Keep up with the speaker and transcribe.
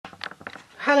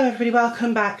Hello everybody,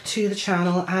 welcome back to the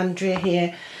channel. Andrea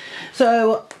here.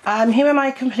 So here are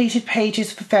my completed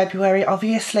pages for February.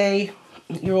 Obviously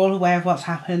you're all aware of what's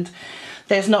happened.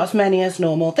 There's not as many as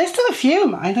normal. There's still a few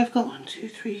of mine. I've got 1, 2,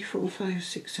 3, 4, 5,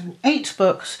 6, 7, 8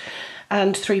 books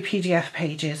and 3 PDF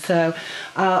pages. So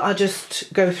I'll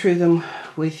just go through them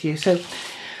with you. So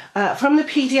from the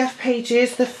PDF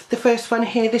pages, the first one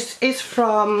here, this is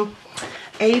from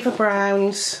Ava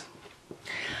Brown's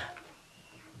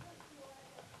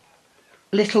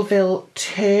Littleville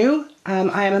 2.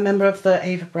 I am a member of the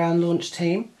Ava Brown launch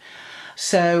team,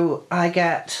 so I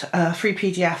get a free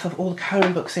PDF of all the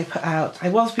colouring books they put out. I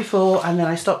was before, and then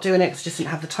I stopped doing it because I just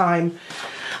didn't have the time,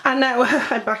 and now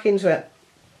I'm back into it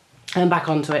and back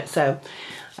onto it. So,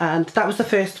 and that was the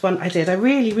first one I did. I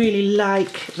really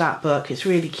like that book. It's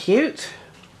really cute.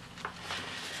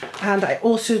 And I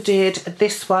also did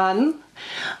this one.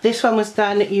 This one was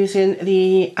done using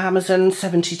the Amazon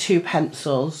 72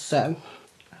 pencils, so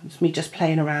it's me just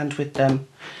playing around with them.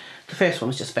 The first one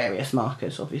was just various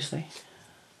markers, obviously.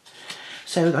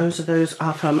 So those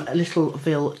are from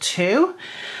Littleville 2.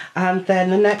 And then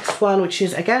the next one, which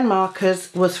is again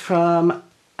markers, was from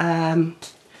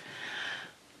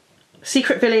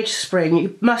Secret Village Spring.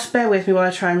 You must bear with me while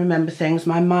I try and remember things.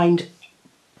 My mind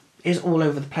is all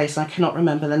over the place and I cannot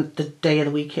remember the day of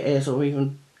the week it is, or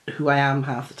even who I am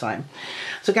half the time.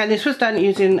 So again, this was done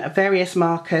using various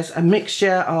markers, a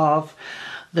mixture of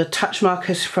the touch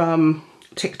markers from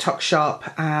TikTok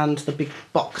Shop and the big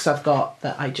box I've got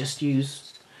that I just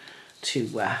use to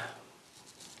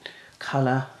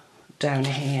colour down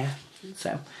here.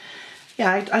 So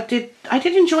yeah, I did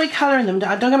enjoy colouring them.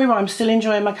 Don't get me wrong, I'm still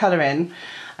enjoying my colouring.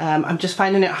 I'm just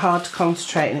finding it hard to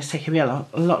concentrate, and it's taking me a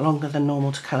lot longer than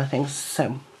normal to colour things.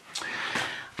 So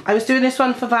I was doing this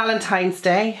one for Valentine's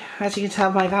Day. As you can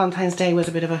tell, my Valentine's Day was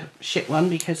a bit of a shit one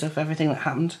because of everything that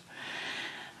happened.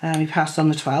 We passed on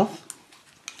the 12th.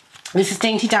 This is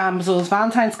Dainty Damsel's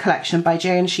Valentine's Collection by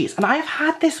J&N Sheets, and I've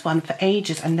had this one for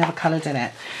ages and never coloured in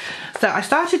it. So I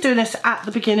started doing this at the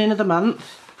beginning of the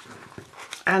month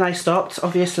and I stopped,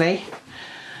 obviously.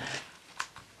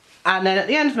 And then at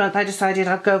the end of the month I decided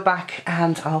I'll go back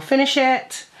and I'll finish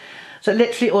it. So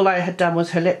literally all I had done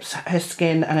was her lips, her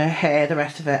skin and her hair. The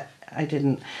rest of it I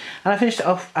didn't. And I finished it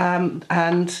off,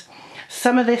 and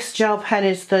some of this gel pen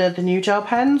is the new gel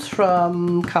pens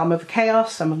from Calm Over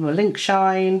Chaos. Some of them are Link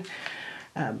Shine.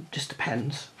 Just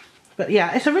depends. But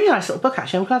yeah, it's a really nice little book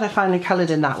actually. I'm glad I finally coloured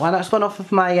in that one. That's one off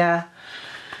of my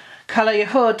Colour Your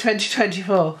Hood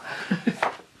 2024.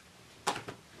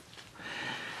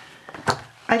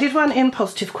 I did one in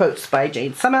Positive Quotes by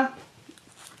Jade Summer.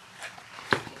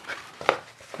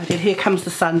 I did Here Comes the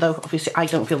Sun, though obviously I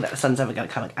don't feel that the sun's ever going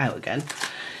to come out again.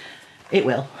 It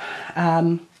will.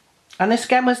 And this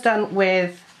again was done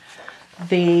with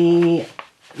the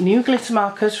new glitter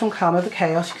markers from Calm Over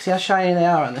Chaos. You can see how shiny they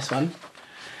are on this one.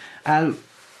 The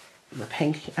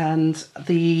pink, and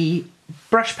the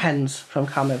brush pens from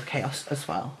Calm Over Chaos as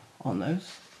well on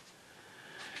those.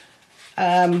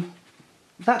 That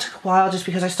took a while just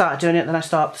because I started doing it, then I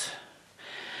stopped.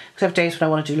 Because I have days when I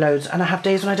want to do loads and I have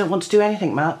days when I don't want to do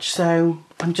anything much, so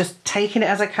I'm just taking it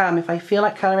as I can. If I feel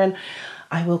like colouring,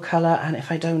 I will colour, and if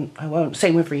I don't, I won't.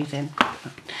 Same with reading.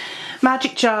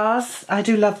 Magic Jars. I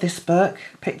do love this book.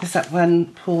 Picked this up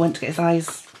when Paul went to get his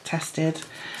eyes tested,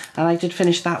 and I did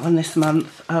finish that one this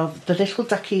month, of the little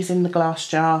duckies in the glass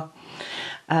jar.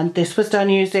 And this was done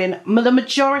using the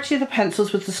majority of the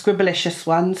pencils with the Scribblicious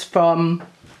ones from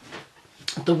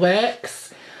The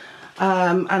Works.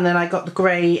 And then I got the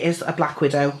grey is a Black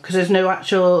Widow, because there's no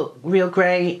actual real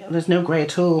grey, there's no grey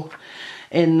at all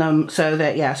in them, so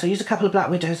that, yeah, so I used a couple of Black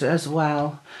Widows as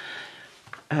well.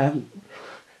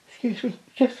 Excuse me,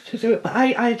 just to do it. But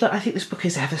I think this book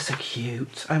is ever so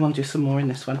cute. I want to do some more in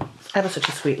this one. It's ever such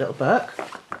a sweet little book.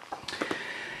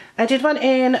 I did one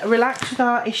in Relax With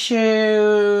Art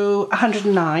issue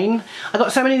 109. I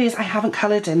got so many of these I haven't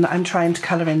coloured in that I'm trying to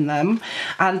colour in them.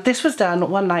 And this was done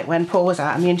one night when Paul was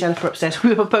out and me and Jennifer upstairs.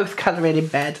 We were both colouring in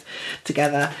bed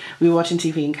together. We were watching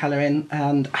TV and colouring,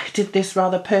 and I did this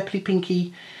rather purpley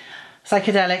pinky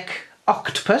psychedelic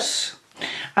octopus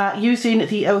using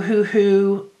the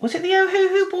Ohuhu, was it the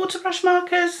Ohuhu water brush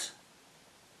markers?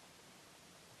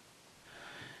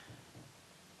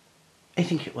 I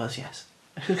think it was, yes.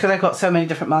 Because I've got so many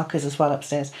different markers as well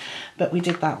upstairs. But we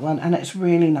did that one and it's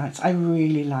really nice. I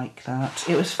really like that.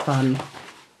 It was fun.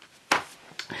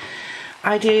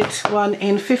 I did one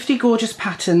in 50 Gorgeous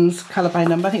Patterns, colour by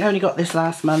number. I think I only got this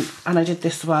last month, and I did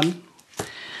this one.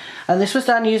 And this was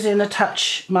done using the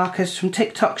touch markers from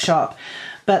TikTok Shop.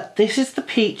 But this is the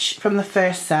peach from the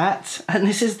first set, and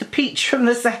this is the peach from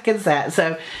the second set.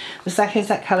 So the second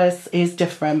set colours is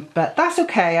different, but that's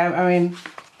okay. I mean,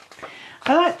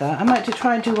 I like that. I might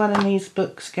try and do one of these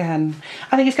books again.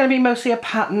 I think it's going to be mostly a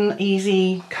pattern,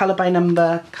 easy, colour by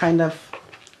number kind of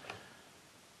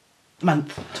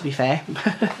month, to be fair.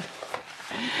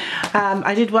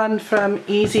 I did one from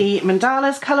Easy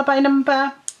Mandalas, colour by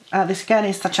number. This again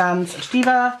is Sachan's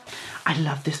Diva. I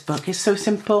love this book, it's so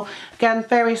simple. Again,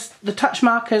 the touch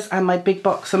markers and my big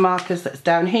box of markers that's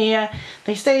down here.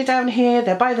 They stay down here,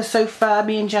 they're by the sofa.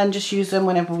 Me and Jen just use them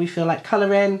whenever we feel like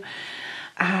colouring.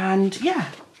 And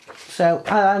yeah, so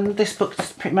this book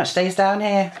pretty much stays down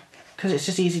here because it's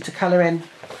just easy to colour in.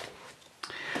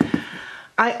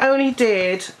 I only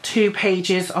did 2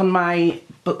 pages on my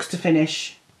books to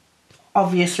finish.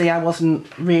 Obviously I wasn't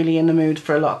really in the mood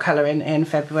for a lot of colouring in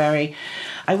February.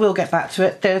 I will get back to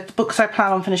it. The books I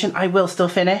plan on finishing, I will still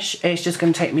finish. It's just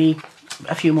going to take me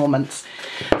a few more months.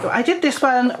 So I did this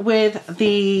one with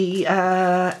the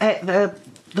black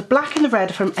and the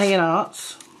red from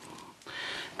A&Arts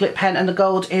Glit Pen, and the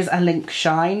gold is a Link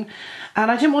Shine.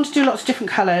 And I didn't want to do lots of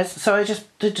different colours, so I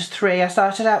just did 3. I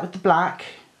started out with the black,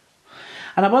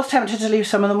 and I was tempted to leave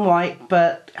some of them white,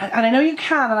 but, and I know you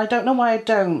can, and I don't know why I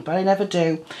don't, but I never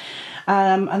do.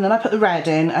 And then I put the red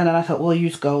in, and then I thought, well, I'll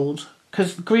use gold.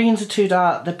 Because the greens are too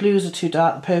dark, the blues are too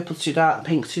dark, the purple's too dark, the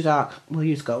pink's too dark. We'll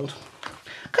use gold.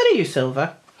 Could have used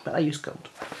silver, but I used gold.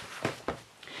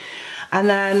 And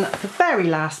then the very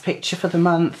last picture for the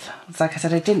month, like I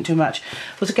said, I didn't do much,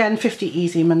 was again 50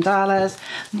 Easy Mandalas.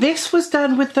 This was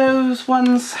done with those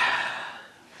ones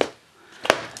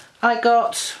I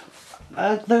got,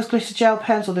 those glitter gel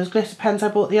pens, or those glitter pens I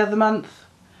bought the other month.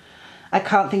 I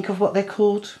can't think of what they're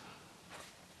called.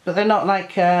 But they're not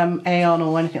like Aeon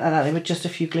or anything like that. They were just a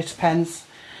few glitter pens.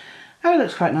 Oh, it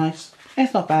looks quite nice.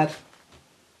 It's not bad.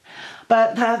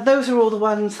 But those are all the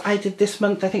ones I did this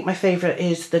month. I think my favourite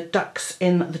is the Ducks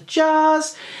in the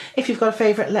Jars. If you've got a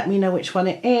favourite, let me know which one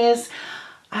it is.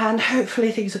 And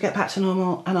hopefully things will get back to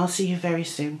normal, and I'll see you very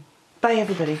soon. Bye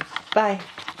everybody. Bye.